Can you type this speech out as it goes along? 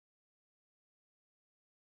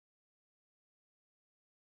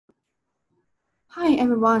Hi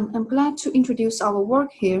everyone, I'm glad to introduce our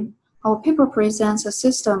work here. Our paper presents a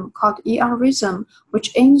system called ER-Rhythm,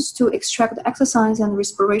 which aims to extract exercise and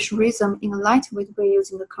respiration rhythm in a lightweight way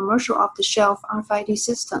using the commercial off-the-shelf RFID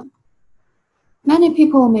system. Many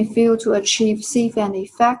people may fail to achieve safe and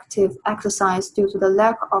effective exercise due to the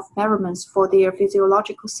lack of measurements for their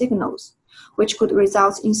physiological signals, which could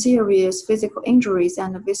result in serious physical injuries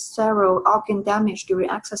and visceral organ damage during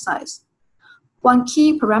exercise. One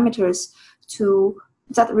key parameter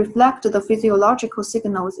that reflect the physiological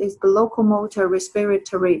signals is the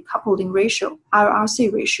locomotor-respiratory coupling ratio,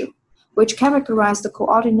 LRC ratio, which characterizes the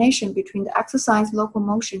coordination between the exercise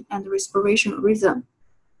locomotion and respiration rhythm.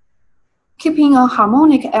 Keeping a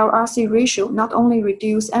harmonic LRC ratio not only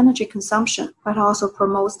reduces energy consumption, but also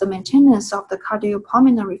promotes the maintenance of the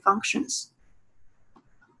cardiopulmonary functions.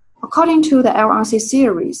 According to the LRC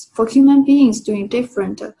series, for human beings doing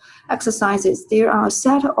different exercises, there are a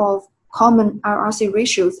set of common LRC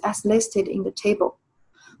ratios as listed in the table.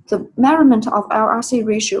 The measurement of LRC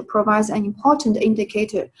ratio provides an important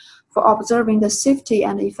indicator for observing the safety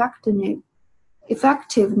and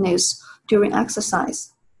effectiveness during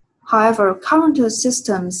exercise. However, current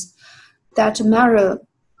systems that measure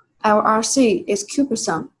LRC is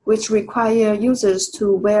cumbersome, which require users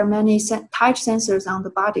to wear many tight sensors on the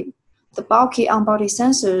body. The bulky on-body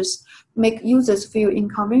sensors make users feel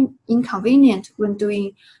inconvenient when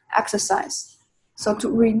doing exercise. So to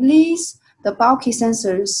release the bulky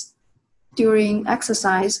sensors during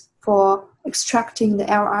exercise for extracting the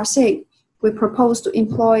LRC, we propose to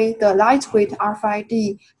employ the lightweight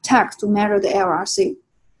RFID tags to measure the LRC.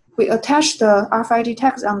 We attach the RFID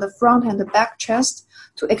tags on the front and the back chest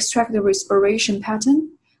to extract the respiration pattern,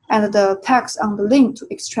 and the tags on the limb to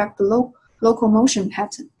extract the locomotion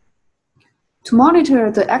pattern. To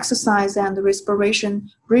monitor the exercise and the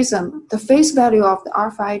respiration rhythm, the phase value of the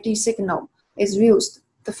RFID signal is used.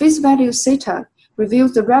 The phase value theta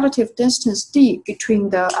reveals the relative distance d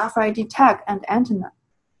between the RFID tag and antenna.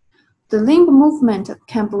 The limb movement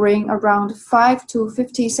can bring around 5 to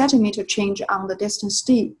 50 centimeter change on the distance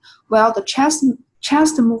d, while the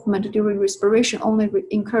chest movement during respiration only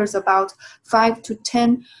incurs about 5 to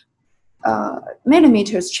 10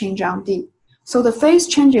 millimeters change on d. So the phase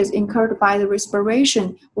changes incurred by the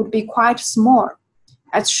respiration would be quite small.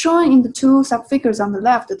 As shown in the two subfigures on the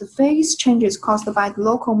left, the phase changes caused by the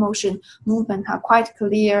locomotion movement are quite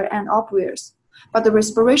clear and obvious. But the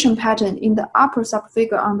respiration pattern in the upper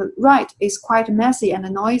subfigure on the right is quite messy and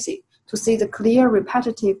noisy to see the clear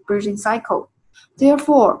repetitive breathing cycle.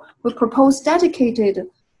 Therefore, we propose dedicated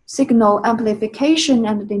signal amplification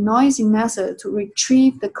and denoising method to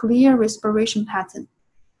retrieve the clear respiration pattern.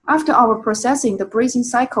 After our processing, the breathing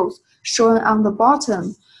cycles shown on the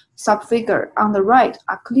bottom subfigure on the right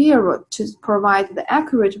are clearer to provide the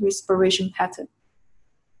accurate respiration pattern.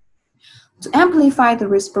 To amplify the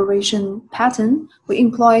respiration pattern, we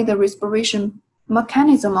employ the respiration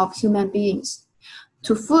mechanism of human beings.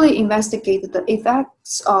 To fully investigate the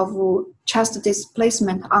effects of chest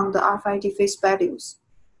displacement on the RFID phase values.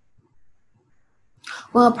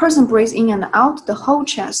 When a person breathes in and out, the whole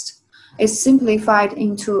chest is simplified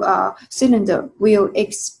into a cylinder, will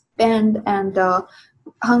expand and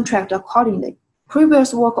contract accordingly.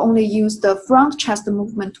 Previous work only used the front chest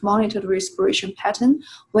movement to monitor the respiration pattern,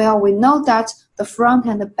 while we know that the front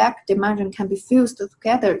and the back dimension can be fused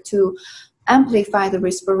together to amplify the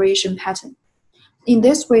respiration pattern. In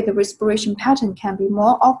this way, the respiration pattern can be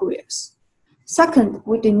more obvious. Second,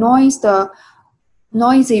 we denoise the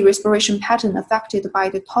noisy respiration pattern affected by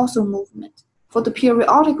the torso movement. For the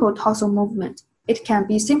periodical torso movement, it can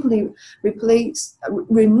be simply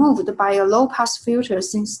removed by a low-pass filter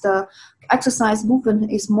since the exercise movement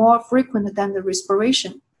is more frequent than the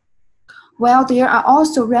respiration. While there are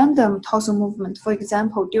also random torso movement, for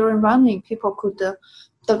example, during running, the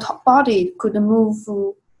body could move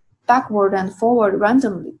backward and forward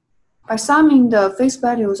randomly. By summing the phase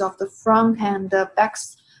values of the front and the back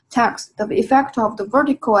tags, the effect of the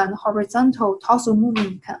vertical and horizontal torso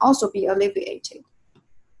movement can also be alleviated.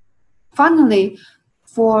 Finally,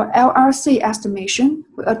 for LRC estimation,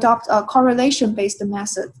 we adopt a correlation-based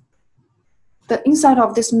method. The insight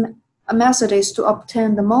of this method is to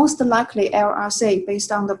obtain the most likely LRC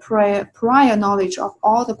based on the prior knowledge of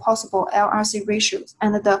all the possible LRC ratios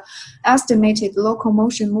and the estimated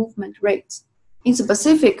locomotion movement rates. In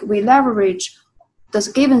specific, we leverage the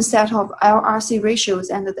given set of LRC ratios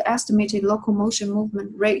and the estimated locomotion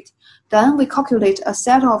movement rate. Then we calculate a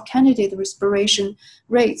set of candidate respiration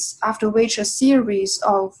rates, after which a series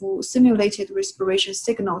of simulated respiration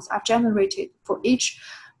signals are generated for each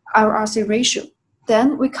LRC ratio.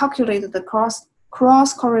 Then we calculate the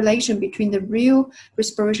cross-correlation between the real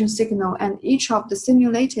respiration signal and each of the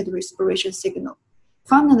simulated respiration signal.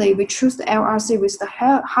 Finally, we choose the LRC with the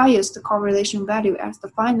highest correlation value as the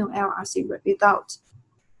final LRC result.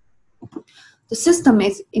 The system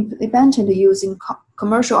is implemented using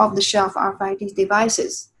commercial off-the-shelf RFID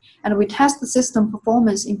devices, and we test the system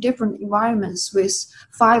performance in different environments with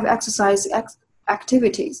 5 exercise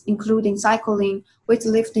activities, including cycling,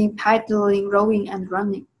 weightlifting, pedaling, rowing, and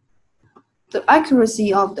running. The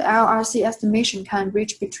accuracy of the LRC estimation can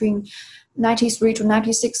reach between 93 to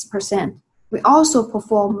 96%. We also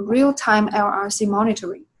perform real-time LRC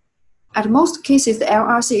monitoring. At most cases, the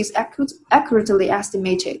LRC is accurately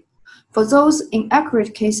estimated. For those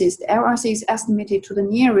inaccurate cases, the LRC is estimated to the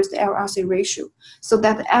nearest LRC ratio, so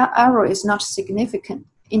that the error is not significant,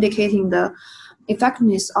 indicating the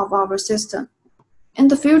effectiveness of our system. In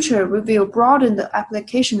the future, we will broaden the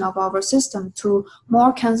application of our system to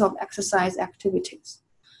more kinds of exercise activities.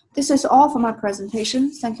 This is all for my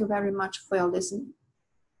presentation. Thank you very much for your listening.